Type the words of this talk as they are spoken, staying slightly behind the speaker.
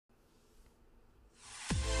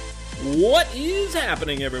What is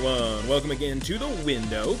happening, everyone? Welcome again to The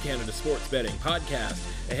Window, Canada Sports Betting Podcast.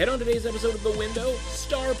 Ahead on today's episode of The Window,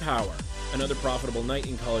 Star Power. Another profitable night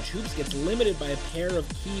in college hoops gets limited by a pair of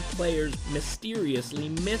key players mysteriously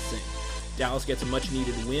missing. Dallas gets a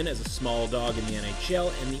much-needed win as a small dog in the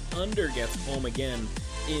NHL, and the under gets home again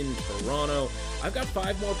in Toronto. I've got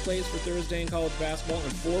 5 more plays for Thursday in college basketball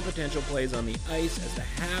and 4 potential plays on the ice as the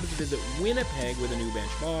Habs visit Winnipeg with a new bench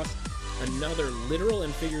boss. Another literal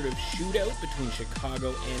and figurative shootout between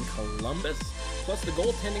Chicago and Columbus, plus the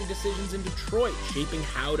goaltending decisions in Detroit, shaping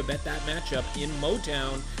how to bet that matchup in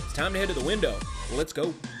Motown. It's time to head to The Window. Let's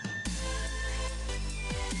go.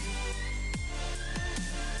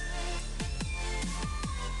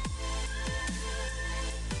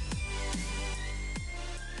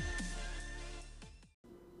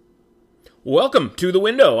 Welcome to The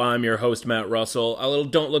Window. I'm your host, Matt Russell. A little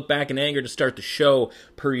don't look back in anger to start the show,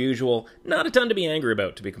 per usual. Not a ton to be angry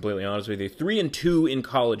about, to be completely honest with you. 3-2 in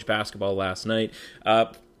college basketball last night.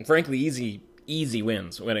 Frankly, easy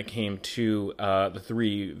wins when it came to the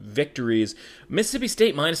 3 victories. Mississippi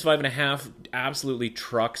State minus 5.5 absolutely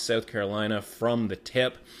trucked South Carolina from the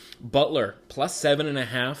tip. Butler plus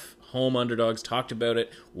 7.5. Home underdogs, talked about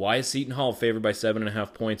it. Why is Seton Hall favored by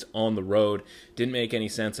 7.5 points on the road? Didn't make any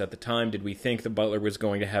sense at the time. Did we think the Butler was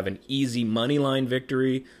going to have an easy money line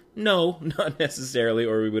victory? No, not necessarily,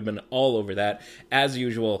 or we would have been all over that. As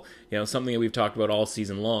usual, something that we've talked about all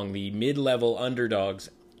season long, the mid-level underdogs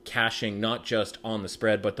cashing not just on the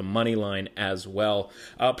spread, but the money line as well.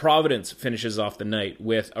 Providence finishes off the night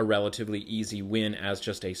with a relatively easy win as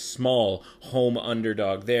just a small home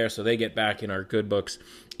underdog there, so they get back in our good books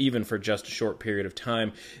even for just a short period of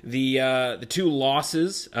time. The 2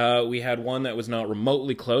 losses, we had one that was not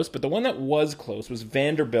remotely close, but the one that was close was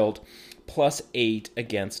Vanderbilt plus 8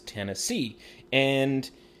 against Tennessee. And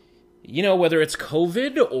whether it's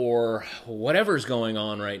COVID or whatever's going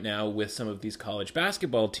on right now with some of these college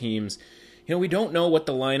basketball teams, we don't know what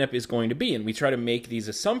the lineup is going to be, and we try to make these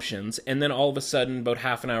assumptions, and then all of a sudden, about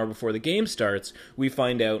half an hour before the game starts, we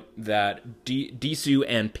find out that Disu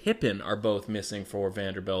and Pippen are both missing for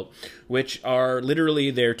Vanderbilt, which are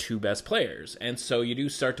literally their 2 best players. And so you do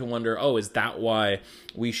start to wonder, is that why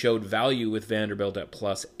we showed value with Vanderbilt at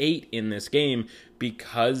plus 8 in this game?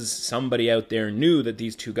 Because somebody out there knew that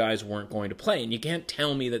these 2 guys weren't going to play, and you can't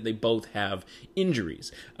tell me that they both have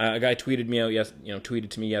injuries. A guy tweeted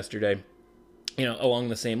to me yesterday, along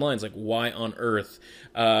the same lines, like, why on earth,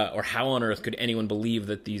 or how on earth could anyone believe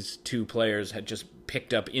that these 2 players had just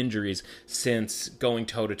picked up injuries since going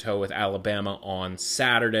toe-to-toe with Alabama on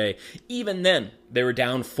Saturday? Even then, they were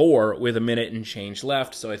down 4 with a minute and change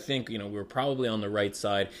left, so I think, we were probably on the right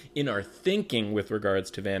side in our thinking with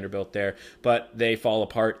regards to Vanderbilt there, but they fall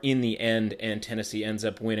apart in the end, and Tennessee ends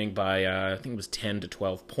up winning by, I think it was 10 to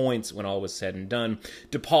 12 points when all was said and done.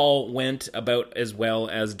 DePaul went about as well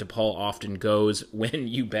as DePaul often goes when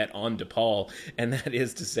you bet on DePaul, and that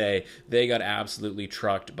is to say, they got absolutely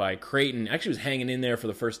trucked by Creighton. Actually was hanging in there for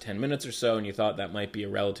the first 10 minutes or so, and you thought that might be a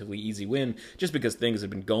relatively easy win, just because things had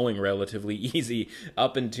been going relatively easy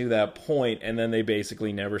up until that point, and then they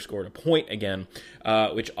basically never scored a point again,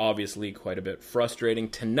 which obviously quite a bit frustrating.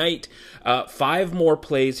 Tonight, 5 more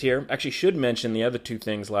plays here. Actually, should mention the other 2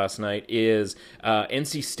 things last night is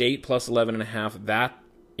NC State plus 11.5. That,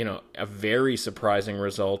 a very surprising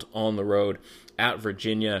result on the road at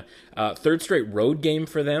Virginia. 3rd straight road game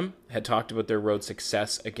for them. Had talked about their road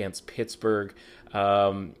success against Pittsburgh.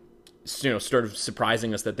 Sort of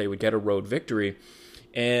surprising us that they would get a road victory.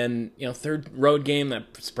 And, 3rd road game,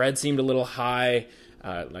 that spread seemed a little high.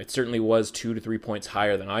 It certainly was 2 to 3 points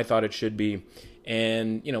higher than I thought it should be.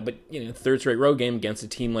 And, 3rd straight road game against a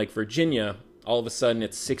team like Virginia, all of a sudden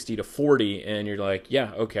it's 60 to 40, and you're like,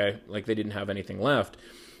 yeah, okay, like they didn't have anything left.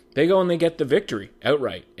 They go and they get the victory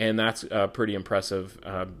outright, and that's a pretty impressive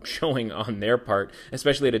showing on their part,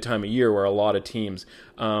 especially at a time of year where a lot of teams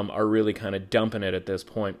are really kind of dumping it at this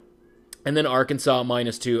point. And then Arkansas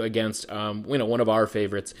 -2 against one of our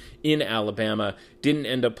favorites in Alabama. Didn't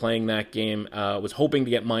end up playing that game. Was hoping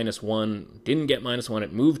to get -1. Didn't get -1.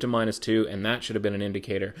 It moved to -2, and that should have been an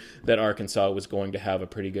indicator that Arkansas was going to have a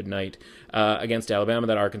pretty good night against Alabama.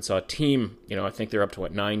 That Arkansas team, I think they're up to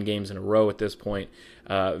 9 games in a row at this point,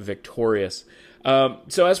 victorious.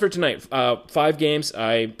 So as for tonight, 5 games.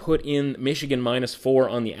 I put in Michigan -4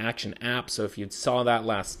 on the Action app. So if you saw that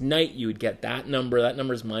last night, you would get that number. That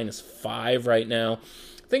number is -5 right now.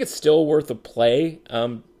 I think it's still worth a play.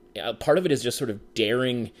 Part of it is just sort of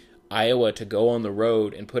daring Iowa to go on the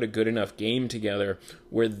road and put a good enough game together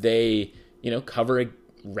where they, cover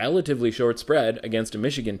relatively short spread against a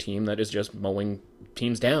Michigan team that is just mowing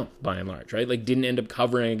teams down by and large, right? Like, didn't end up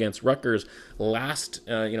covering against Rutgers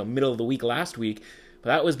middle of the week last week. But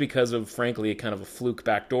that was because of, frankly, kind of a fluke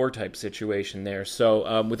backdoor type situation there.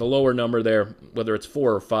 So with a lower number there, whether it's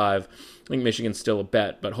 4 or 5, I think Michigan's still a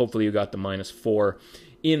bet, but hopefully you got the -4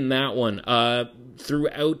 in that one.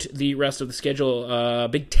 Throughout the rest of the schedule,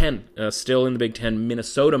 Big Ten, still in the Big Ten,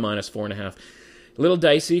 Minnesota -4.5. A little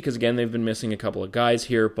dicey because, again, they've been missing a couple of guys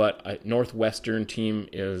here, but a Northwestern team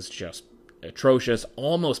is just atrocious.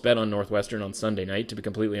 Almost bet on Northwestern on Sunday night, to be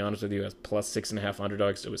completely honest with you, as +6.5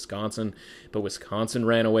 underdogs to Wisconsin, but Wisconsin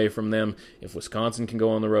ran away from them. If Wisconsin can go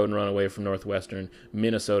on the road and run away from Northwestern,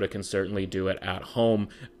 Minnesota can certainly do it at home.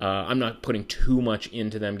 I'm not putting too much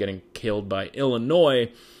into them getting killed by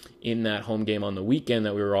Illinois in that home game on the weekend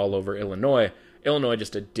that we were all over Illinois. Illinois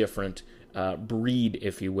just a different breed,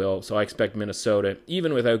 if you will. So I expect Minnesota,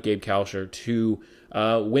 even without Gabe Kalsher, to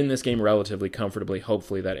win this game relatively comfortably.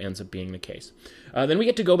 Hopefully that ends up being the case. Then we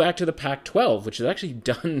get to go back to the Pac-12, which has actually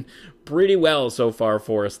done pretty well so far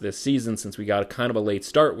for us this season, since we got kind of a late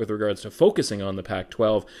start with regards to focusing on the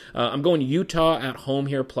Pac-12. I'm going Utah at home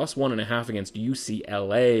here, +1.5 against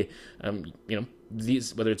UCLA.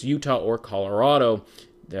 Whether it's Utah or Colorado,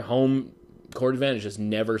 the home court advantage just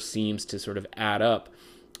never seems to sort of add up.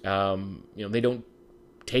 They don't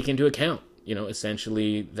take into account,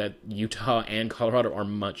 essentially that Utah and Colorado are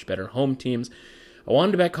much better home teams. I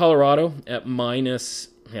wanted to bet Colorado at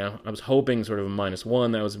I was hoping sort of a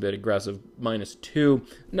 -1. That was a bit aggressive. -2.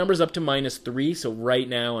 Numbers up to -3, so right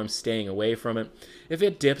now I'm staying away from it. If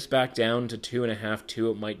it dips back down to 2.5, 2,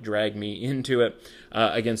 it might drag me into it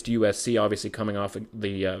against USC, obviously coming off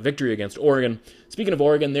the victory against Oregon. Speaking of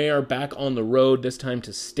Oregon, they are back on the road, this time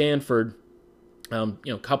to Stanford.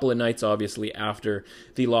 A couple of nights, obviously, after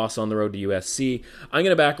the loss on the road to USC. I'm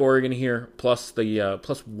going to back Oregon here, plus the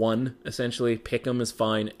 +1, essentially. Pick'em is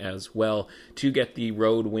fine as well to get the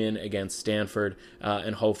road win against Stanford,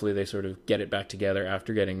 and hopefully they sort of get it back together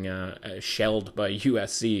after getting shelled by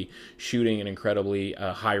USC, shooting an incredibly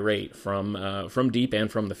high rate from deep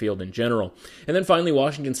and from the field in general. And then finally,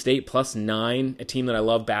 Washington State +9, a team that I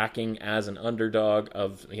love backing as an underdog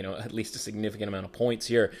of at least a significant amount of points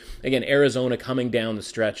here. Again, Arizona coming down the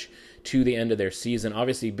stretch to the end of their season.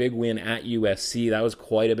 Obviously, big win at USC. That was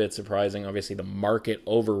quite a bit surprising. Obviously, the market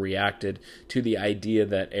overreacted to the idea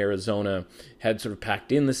that Arizona had sort of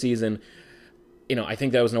packed in the season. I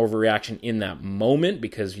think that was an overreaction in that moment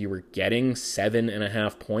because you were getting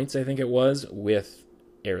 7.5 points, I think it was, with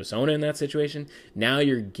Arizona in that situation. Now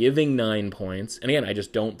you're giving 9 points. And again, I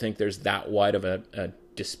just don't think there's that wide of a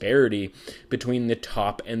disparity between the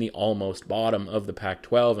top and the almost bottom of the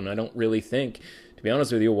Pac-12, and I don't really think, to be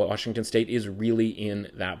honest with you, Washington State is really in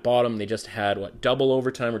that bottom. They just had, double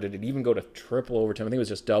overtime, or did it even go to triple overtime? I think it was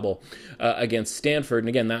just double against Stanford, and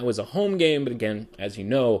again, that was a home game, but again, as you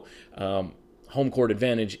know, home court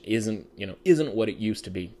advantage isn't what it used to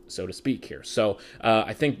be, so to speak here. So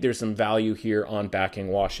I think there's some value here on backing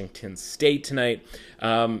Washington State tonight.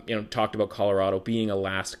 Talked about Colorado being a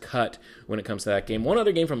last cut when it comes to that game. One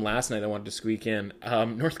other game from last night I wanted to squeak in.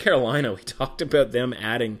 North Carolina, we talked about them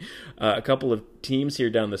adding a couple of teams here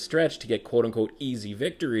down the stretch to get quote-unquote easy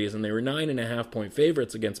victories, and they were 9.5-point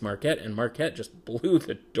favorites against Marquette, and Marquette just blew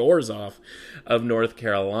the doors off of North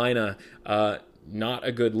Carolina. Not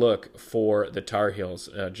a good look for the Tar Heels,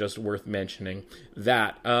 just worth mentioning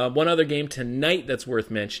that. One other game tonight that's worth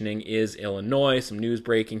mentioning is Illinois. Some news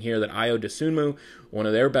breaking here that Ayo Dosunmu, one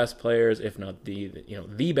of their best players, if not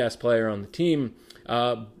the best player on the team,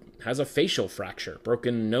 has a facial fracture.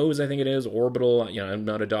 Broken nose, I think it is, orbital. I'm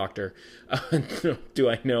not a doctor. Do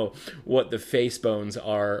I know what the face bones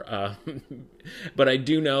are? But I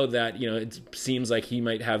do know that, it seems like he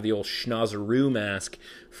might have the old schnozeroo mask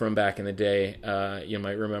from back in the day. You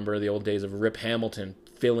might remember the old days of Rip Hamilton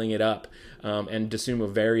filling it up. And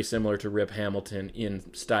Dosunmu very similar to Rip Hamilton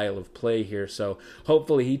in style of play here. So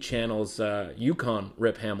hopefully he channels UConn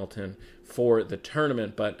Rip Hamilton for the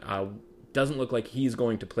tournament, but doesn't look like he's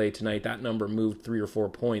going to play tonight. That number moved 3 or 4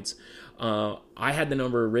 points. I had the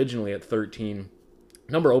number originally at 13.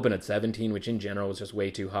 Number open at 17, which in general was just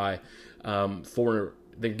way too high for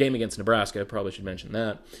the game against Nebraska. I probably should mention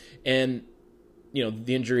that. And,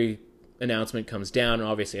 the injury announcement comes down, and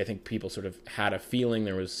obviously I think people sort of had a feeling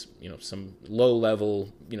there was, some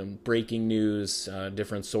low-level, breaking news,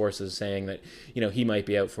 different sources saying that, he might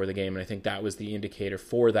be out for the game, and I think that was the indicator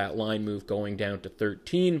for that line move going down to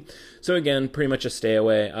 13. So again, pretty much a stay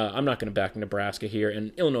away. I'm not going to back Nebraska here,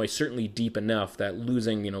 and Illinois certainly deep enough that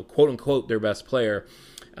losing, quote-unquote their best player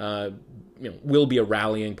will be a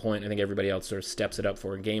rallying point. I think everybody else sort of steps it up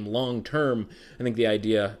for a game. Long term, I think the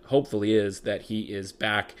idea, hopefully, is that he is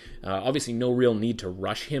back. Obviously, no real need to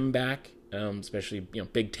rush him back. Especially,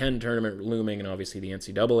 Big Ten tournament looming and obviously the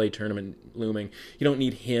NCAA tournament looming. You don't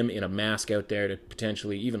need him in a mask out there to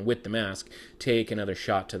potentially, even with the mask, take another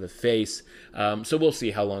shot to the face. So we'll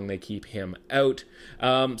see how long they keep him out.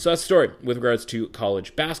 So that's the story with regards to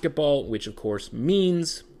college basketball, which of course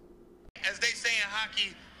means, as they say in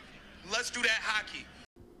hockey, let's do that hockey.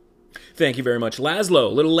 Thank you very much,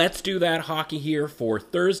 Laszlo. Little Let's Do That hockey here for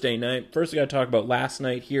Thursday night. First, I got to talk about last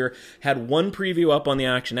night here. Had one preview up on the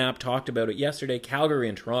Action app. Talked about it yesterday. Calgary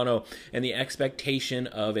and Toronto, and the expectation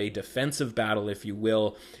of a defensive battle, if you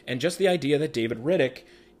will, and just the idea that David Riddick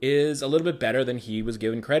is a little bit better than he was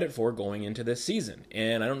given credit for going into this season.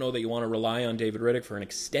 And I don't know that you want to rely on David Riddick for an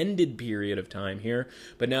extended period of time here,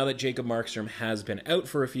 but now that Jacob Markstrom has been out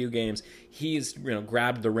for a few games, he's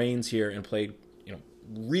grabbed the reins here and played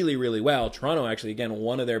really, really well. Toronto actually, again,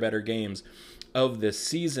 one of their better games of this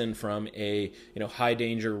season from a high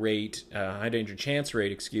danger chance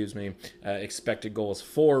rate, expected goals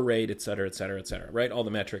for rate, et cetera, right? All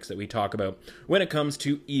the metrics that we talk about when it comes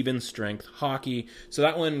to even strength hockey. So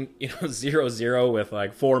that one, 0-0 with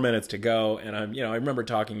like 4 minutes to go, and I remember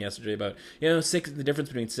talking yesterday about the difference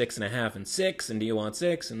between 6.5 and 6, and do you want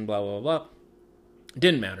 6, and blah blah blah.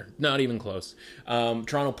 Didn't matter. Not even close.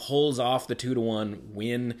 Toronto pulls off the 2-1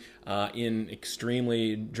 win in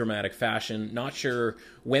extremely dramatic fashion. Not sure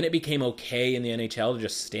when it became okay in the NHL to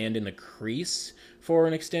just stand in the crease for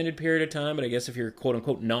an extended period of time, but I guess if you're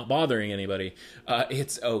quote-unquote not bothering anybody,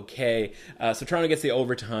 it's okay. So Toronto gets the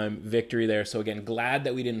overtime victory there. So again, glad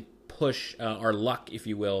that we didn't push our luck, if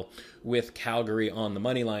you will, with Calgary on the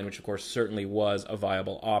money line, which of course certainly was a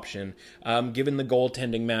viable option, given the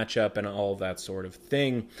goaltending matchup and all of that sort of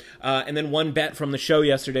thing. And then one bet from the show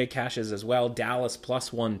yesterday cashes as well. Dallas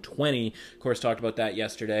plus 120. Of course, talked about that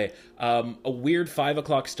yesterday. A weird 5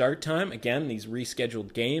 o'clock start time. Again, these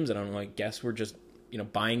rescheduled games. I don't know, I guess we're just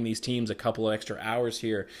buying these teams a couple of extra hours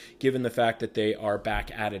here, given the fact that they are back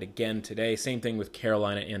at it again today. Same thing with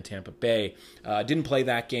Carolina and Tampa Bay. Didn't play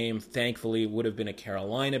that game, thankfully. Would have been a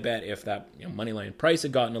Carolina bet if that money line price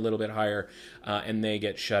had gotten a little bit higher, and they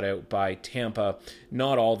get shut out by Tampa.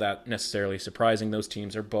 Not all that necessarily surprising. Those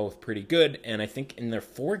teams are both pretty good, and I think in their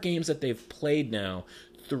 4 games that they've played now,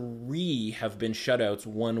 3 have been shutouts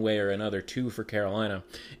one way or another, 2 for Carolina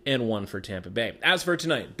and 1 for Tampa Bay. As for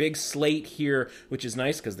tonight, big slate here, which is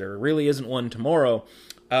nice because there really isn't one tomorrow.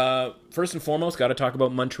 First and foremost, got to talk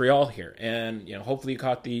about Montreal here. And, hopefully you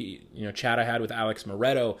caught the, chat I had with Alex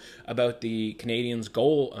Moretto about the Canadiens'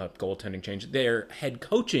 goaltending change, their head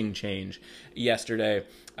coaching change yesterday.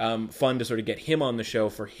 Fun to sort of get him on the show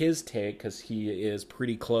for his take because he is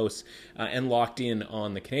pretty close and locked in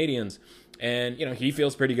on the Canadiens. And, he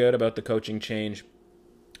feels pretty good about the coaching change.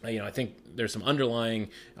 I think there's some underlying,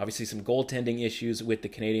 obviously some goaltending issues with the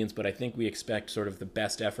Canadiens, but I think we expect sort of the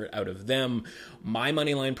best effort out of them. My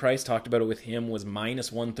money line price, talked about it with him, was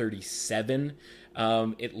minus 137.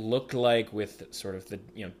 It looked like with sort of the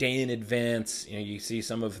day in advance, you see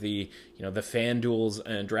some of the the FanDuels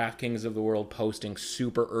and DraftKings of the world posting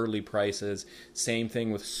super early prices. Same thing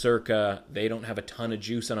with Circa. They don't have a ton of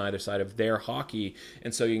juice on either side of their hockey,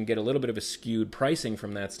 and so you can get a little bit of a skewed pricing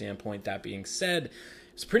from that standpoint. That being said,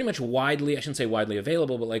 it's pretty much widely, I shouldn't say widely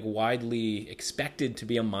available, but like widely expected to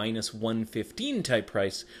be a minus 115 type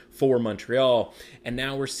price for Montreal. And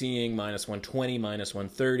now we're seeing minus 120, minus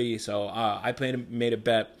 130. So I made a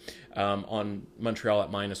bet on Montreal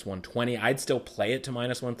at minus 120. I'd still play it to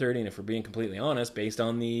minus 130. And if we're being completely honest, based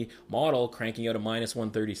on the model cranking out a minus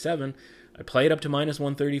 137, I play it up to minus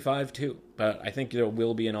 135 too, but I think there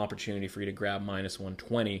will be an opportunity for you to grab minus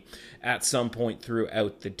 120 at some point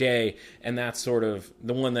throughout the day, and that's sort of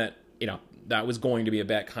the one that, that was going to be a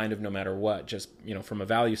bet kind of no matter what, just, from a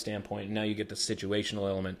value standpoint. And now you get the situational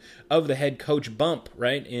element of the head coach bump,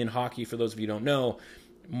 right, in hockey, for those of you who don't know,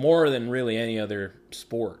 more than really any other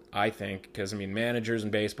sport, I think, because, managers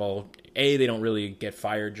in baseball, A, they don't really get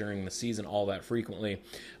fired during the season all that frequently,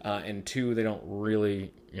 and 2, they don't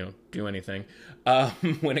really, do anything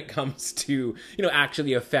when it comes to,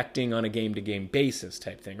 actually affecting on a game-to-game basis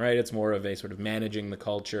type thing, right? It's more of a sort of managing the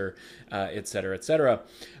culture, et cetera, et cetera.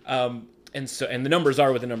 And the numbers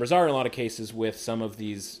are what the numbers are in a lot of cases with some of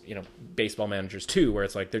these, baseball managers too, where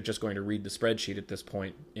it's like they're just going to read the spreadsheet at this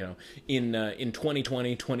point, in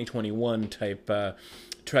 2020, 2021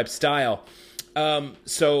 type style.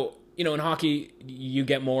 So in hockey, you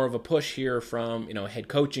get more of a push here from, head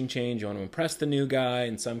coaching change. You want to impress the new guy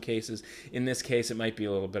in some cases. In this case, it might be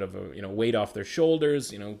a little bit of a, weight off their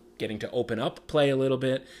shoulders, getting to open up play a little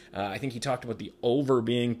bit. I think he talked about the over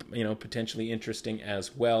being, potentially interesting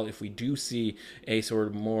as well if we do see a sort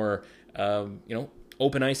of more,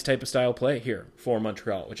 open ice type of style play here for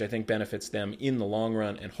Montreal, which I think benefits them in the long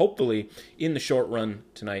run and hopefully in the short run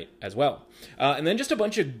tonight as well. And then just a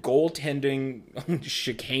bunch of goaltending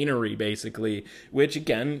chicanery, basically, which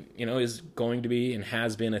again, is going to be and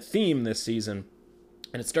has been a theme this season.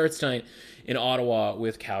 And it starts tonight in Ottawa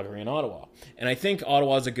with Calgary and Ottawa. And I think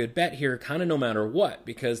Ottawa's a good bet here, kind of no matter what,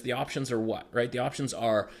 because the options are what, right? The options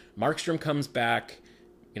are Markstrom comes back,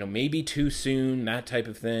 maybe too soon, that type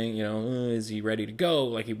of thing. Is he ready to go?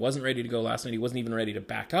 Like, he wasn't ready to go last night. He wasn't even ready to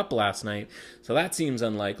back up last night. So that seems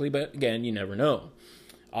unlikely, but again, you never know.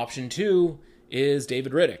 Option 2 is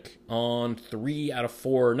David Riddick on 3 out of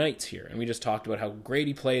 4 nights here. And we just talked about how great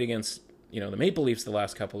he played against, the Maple Leafs the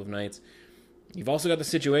last couple of nights. You've also got the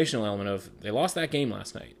situational element of they lost that game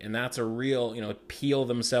last night, and that's a real, peel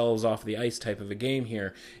themselves off the ice type of a game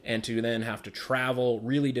here, and to then have to travel,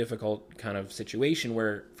 really difficult kind of situation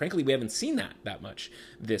where, frankly, we haven't seen that much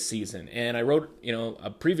this season. And I wrote, a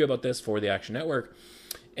preview about this for the Action Network,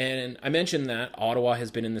 and I mentioned that Ottawa has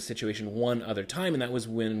been in this situation one other time, and that was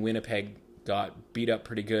when Winnipeg got beat up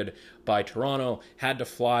pretty good by Toronto, had to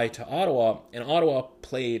fly to Ottawa, and Ottawa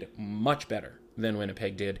played much better than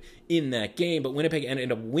Winnipeg did in that game, but Winnipeg ended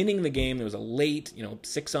up winning the game. There was a late,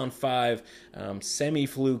 6-on-5,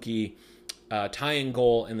 semi-fluky tying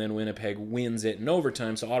goal, and then Winnipeg wins it in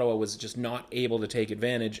overtime, so Ottawa was just not able to take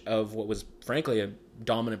advantage of what was, frankly, a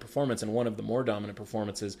dominant performance and one of the more dominant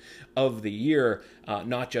performances of the year,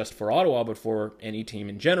 not just for Ottawa, but for any team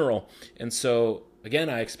in general. And so, again,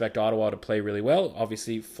 I expect Ottawa to play really well.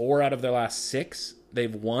 Obviously, 4 out of their last 6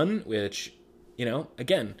 they've won, which,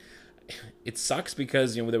 again, it sucks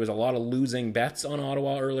because there was a lot of losing bets on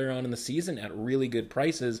Ottawa earlier on in the season at really good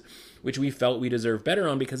prices, which we felt we deserved better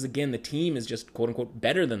on because, again, the team is just quote-unquote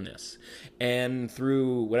better than this. And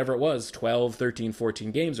through whatever it was, 12, 13,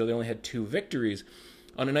 14 games, or they only had 2 victories,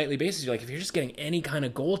 on a nightly basis, you're like, if you're just getting any kind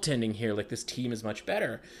of goaltending here, like this team is much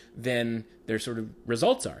better than their sort of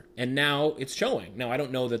results are. And now it's showing. Now, I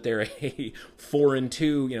don't know that they're a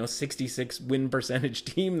 4-2, 66 win percentage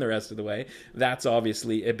team the rest of the way. That's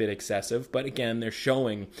obviously a bit excessive. But again, they're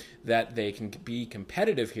showing that they can be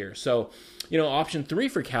competitive here. So, option 3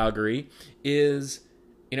 for Calgary is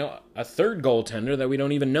a third goaltender that we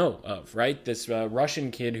don't even know of, right? This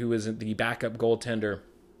Russian kid who was the backup goaltender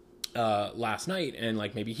last night, and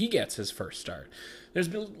maybe he gets his first start. There's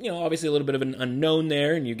been, obviously a little bit of an unknown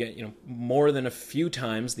there, and you get, more than a few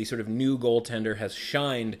times the sort of new goaltender has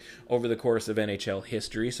shined over the course of NHL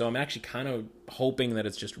history. So I'm actually kind of hoping that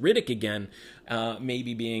it's just Riddick again,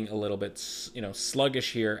 maybe being a little bit,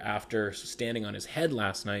 sluggish here after standing on his head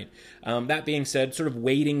last night. That being said, sort of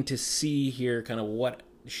waiting to see here kind of what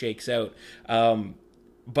shakes out.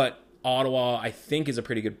 But Ottawa, I think, is a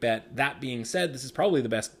pretty good bet. That being said, this is probably the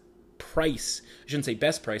best price, I shouldn't say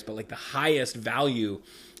best price, but the highest value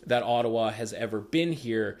that Ottawa has ever been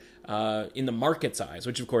here in the market's eyes,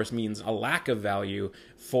 which of course means a lack of value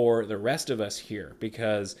for the rest of us here,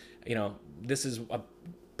 because this is a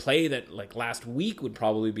play that last week would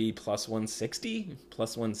probably be plus 160,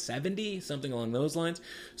 plus 170, something along those lines.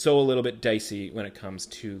 So a little bit dicey when it comes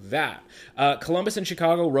to that. Columbus and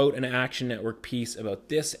Chicago wrote an Action Network piece about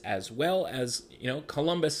this, as well as,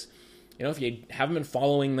 Columbus, if you haven't been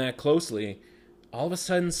following that closely, all of a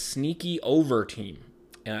sudden sneaky over team,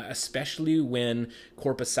 especially when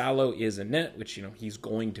Korpisalo is in net, which, he's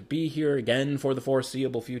going to be here again for the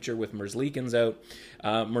foreseeable future with Merzlikins out.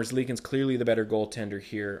 Merzlikins clearly the better goaltender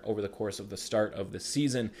here over the course of the start of the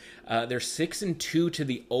season. They're 6-2 to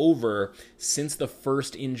the over since the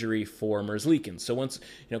first injury for Merzlikins. So once,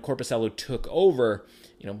 Korpisalo took over,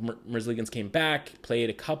 Merzlikins came back,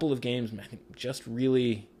 played a couple of games, I think just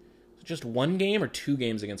one game or 2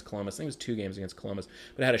 games against Columbus. I think it was 2 games against Columbus,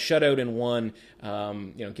 but had a shutout in one,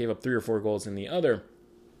 gave up 3 or 4 goals in the other,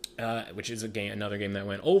 which is another game that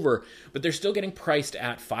went over, but they're still getting priced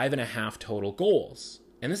at 5.5 total goals.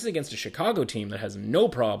 And this is against a Chicago team that has no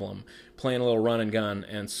problem playing a little run and gun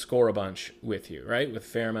and score a bunch with you, right? With a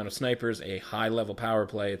fair amount of snipers, a high level power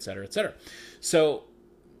play, et cetera, et cetera. So,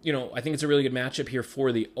 I think it's a really good matchup here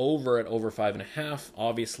for the over at over 5.5.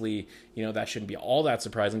 Obviously, that shouldn't be all that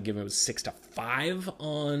surprising given it was 6-5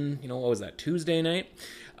 on, what was that, Tuesday night?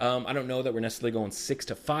 I don't know that we're necessarily going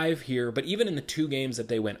 6-5 here, but even in the 2 games that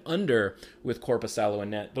they went under with Korpisalo and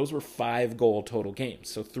net, those were 5-goal total games.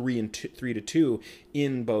 So 3-2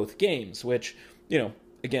 in both games, which,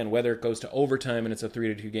 again, whether it goes to overtime and it's a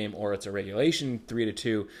 3-2 game or it's a regulation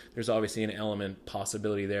 3-2, there's obviously an element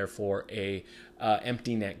possibility there for a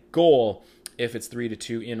empty net goal if it's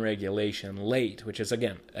 3-2 in regulation late, which is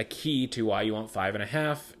again a key to why you want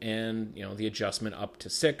 5.5 and the adjustment up to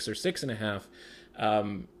 6 or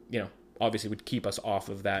 6.5. Obviously would keep us off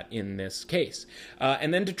of that in this case.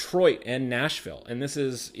 And then Detroit and Nashville. And this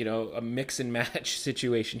is, a mix and match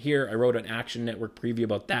situation here. I wrote an Action Network preview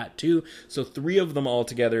about that too. So 3 of them all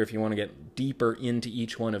together. If you want to get deeper into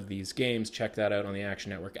each one of these games, check that out on the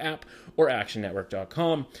Action Network app or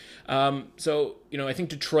actionnetwork.com. I think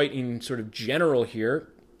Detroit in sort of general here,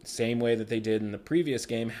 same way that they did in the previous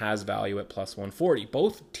game, has value at plus 140.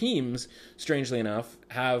 Both teams, strangely enough,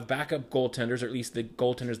 have backup goaltenders, or at least the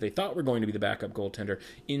goaltenders they thought were going to be the backup goaltender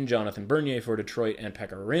in Jonathan Bernier for Detroit and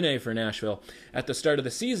Pekka Rinne for Nashville. At the start of the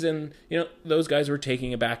season, those guys were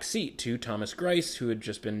taking a back seat to Thomas Greiss, who had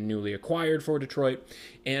just been newly acquired for Detroit,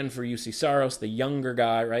 and for UC Saros, the younger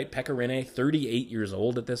guy, right? Pekka Rinne, 38 years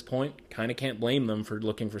old at this point. Kind of can't blame them for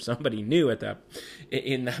looking for somebody new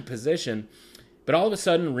in that position. But all of a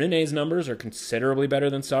sudden, Rinne's numbers are considerably better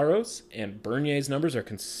than Saros, and Bernier's numbers are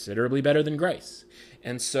considerably better than Greiss.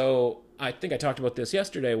 And so I think I talked about this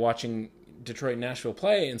yesterday, watching Detroit and Nashville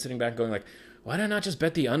play and sitting back going why did I not just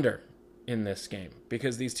bet the under in this game?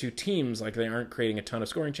 Because these two teams, they aren't creating a ton of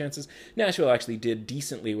scoring chances. Nashville actually did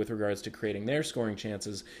decently with regards to creating their scoring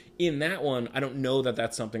chances in that one. I don't know that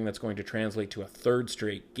that's something that's going to translate to a third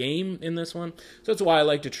straight game in this one. So that's why I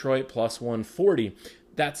like Detroit plus 140.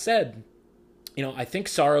 That said, I think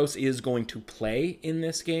Saros is going to play in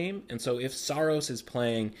this game. And so if Saros is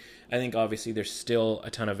playing, I think obviously there's still a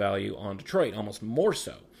ton of value on Detroit, almost more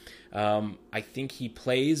so. I think he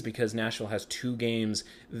plays because Nashville has 2 games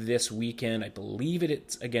this weekend. I believe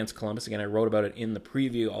it's against Columbus. Again, I wrote about it in the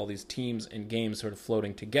preview, all these teams and games sort of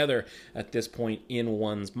floating together at this point in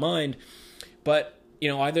one's mind. But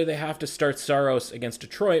either they have to start Saros against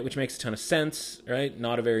Detroit, which makes a ton of sense, right?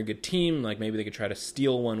 Not a very good team. Maybe they could try to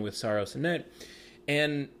steal one with Saros in net.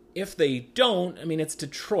 And if they don't, it's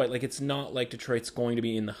Detroit. It's not like Detroit's going to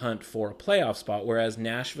be in the hunt for a playoff spot, whereas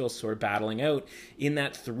Nashville's sort of battling out in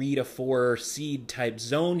that 3 to 4 seed type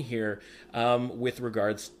zone here with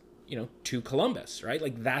regards to Columbus, right?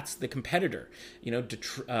 That's the competitor.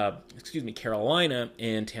 Carolina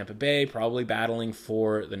and Tampa Bay probably battling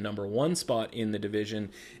for the number 1 spot in the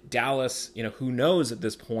division. Dallas, who knows at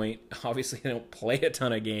this point? Obviously, they don't play a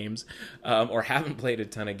ton of games or haven't played a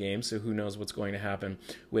ton of games, so who knows what's going to happen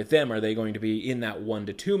with them? Are they going to be in that 1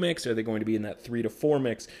 to 2 mix? Are they going to be in that 3 to 4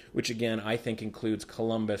 mix, which again, I think includes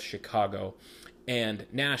Columbus, Chicago, and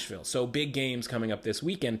Nashville. So big games coming up this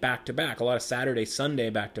weekend, back-to-back. A lot of Saturday, Sunday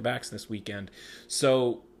back-to-backs this weekend.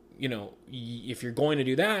 So, if you're going to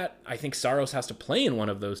do that, I think Saros has to play in one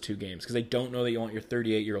of those 2 games because I don't know that you want your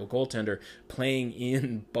 38-year-old goaltender playing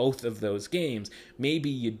in both of those games. Maybe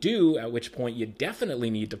you do, at which point you definitely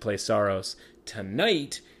need to play Saros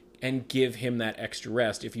tonight and give him that extra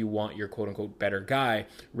rest if you want your quote-unquote better guy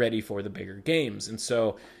ready for the bigger games. And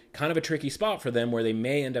so kind of a tricky spot for them where they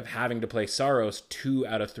may end up having to play Saros 2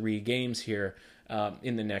 out of 3 games here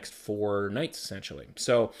in the next 4 nights, essentially.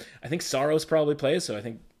 So I think Saros probably plays, so I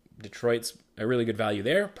think Detroit's a really good value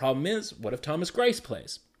there. Problem is, what if Thomas Greiss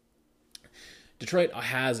plays? Detroit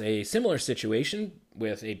has a similar situation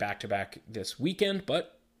with a back-to-back this weekend,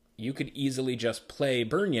 but you could easily just play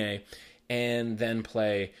Bernier and then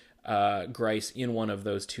play Greiss in one of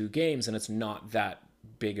those 2 games, and it's not that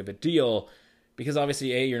big of a deal. Because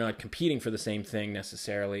obviously, A, you're not competing for the same thing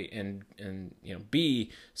necessarily, and B,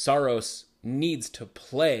 Saros needs to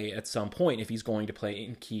play at some point if he's going to play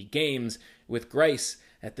in key games. With Greiss,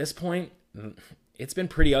 at this point, it's been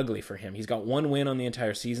pretty ugly for him. He's got 1 win on the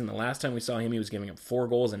entire season. The last time we saw him, he was giving up 4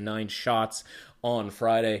 goals and 9 shots on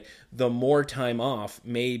Friday. The more time off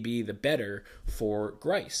may be the better for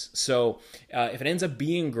Greiss. So if it ends up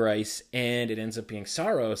being Greiss and it ends up being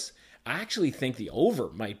Saros, I actually think the over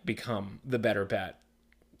might become the better bet,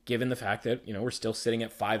 given the fact that, we're still sitting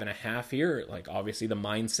at 5.5 here. Obviously the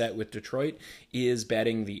mindset with Detroit is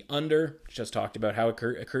betting the under. Just talked about how it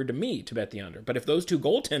occurred to me to bet the under. But if those 2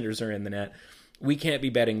 goaltenders are in the net, we can't be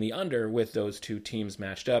betting the under with those 2 teams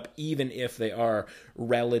matched up, even if they are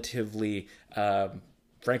relatively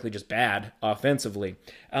frankly, just bad offensively.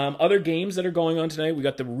 Other games that are going on tonight, we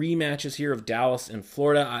got the rematches here of Dallas and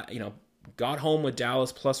Florida. Got home with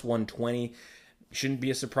Dallas plus 120. Shouldn't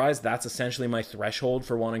be a surprise. That's essentially my threshold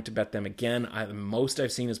for wanting to bet them again. The most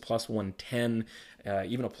I've seen is plus 110,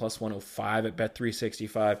 even a plus 105 at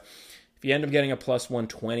Bet365. If you end up getting a plus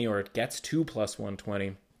 120 or it gets to plus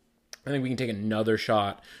 120, I think we can take another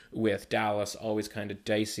shot with Dallas, always kind of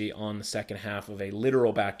dicey on the second half of a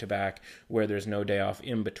literal back-to-back where there's no day off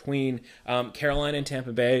in between. Carolina and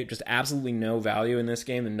Tampa Bay, just absolutely no value in this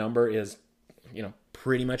game. The number is,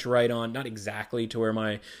 pretty much right on, not exactly to where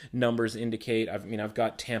my numbers indicate. I've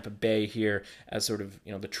got Tampa Bay here as sort of,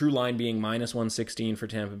 the true line being minus 116 for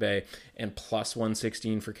Tampa Bay and plus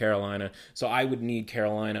 116 for Carolina. So I would need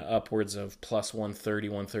Carolina upwards of plus 130,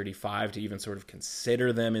 135 to even sort of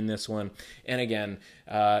consider them in this one. And again,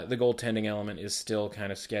 the goaltending element is still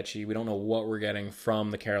kind of sketchy. We don't know what we're getting from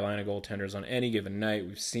the Carolina goaltenders on any given night.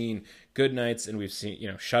 We've seen good nights and we've seen,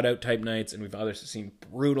 shutout type nights, and we've others seen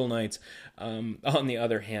brutal nights on the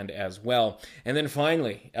other hand as well. And then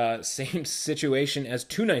finally, same situation as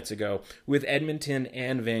 2 nights ago with Edmonton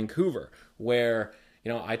and Vancouver, where,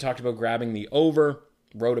 I talked about grabbing the over,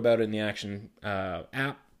 wrote about it in the Action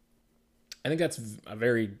app. I think that's a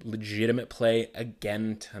very legitimate play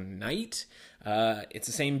again tonight. It's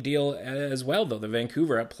the same deal as well, though. The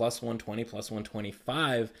Vancouver at plus 120, plus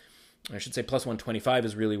 125. I should say plus 125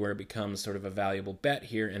 is really where it becomes sort of a valuable bet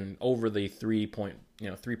here, and over the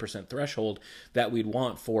 3% threshold that we'd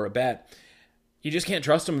want for a bet. You just can't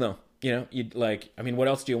trust them, though. What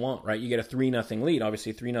else do you want, right? You get a 3-0 lead.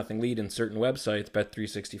 Obviously, 3-0 lead in certain websites,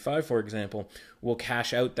 Bet365, for example, will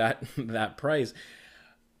cash out that price.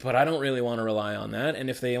 But I don't really want to rely on that. And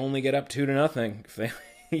if they only get up 2-0,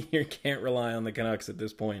 you can't rely on the Canucks at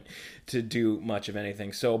this point to do much of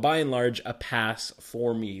anything. So by and large, a pass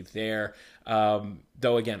for me there.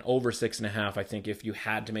 Though again, over 6.5, I think if you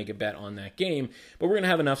had to make a bet on that game. But we're going to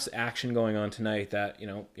have enough action going on tonight that,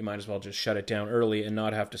 you might as well just shut it down early and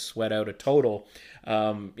not have to sweat out a total,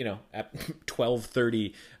 at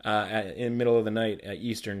 12:30 in the middle of the night at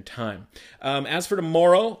Eastern time. As for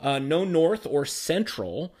tomorrow, no North or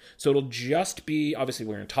Central. So it'll just be, obviously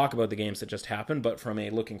we're going to talk about the games that just happened, but from a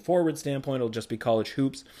looking forward standpoint, it'll just be college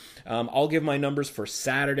hoops. I'll give my numbers for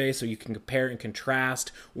Saturday so you can compare and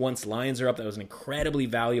contrast once lines are up. That was an incredibly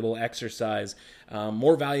valuable exercise,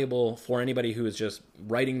 more valuable for anybody who is just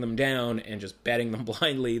writing them down and just betting them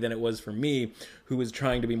blindly than it was for me, who was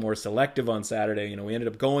trying to be more selective on Saturday. We ended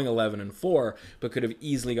up going 11-4, but could have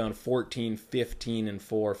easily gone 14, 15-4,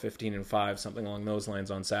 15-5, something along those lines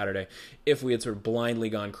on Saturday if we had sort of blindly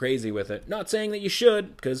gone crazy with it. Not saying that you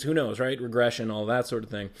should, because who knows, right? Regression, all that sort of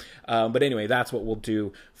thing. But anyway, that's what we'll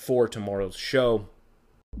do for tomorrow's show.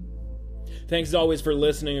 Thanks as always for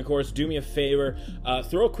listening. Of course, do me a favor,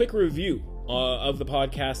 throw a quick review of the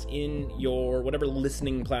podcast in your whatever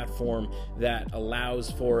listening platform that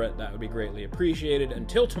allows for it. That would be greatly appreciated.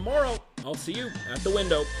 Until tomorrow, I'll see you at the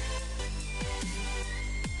window.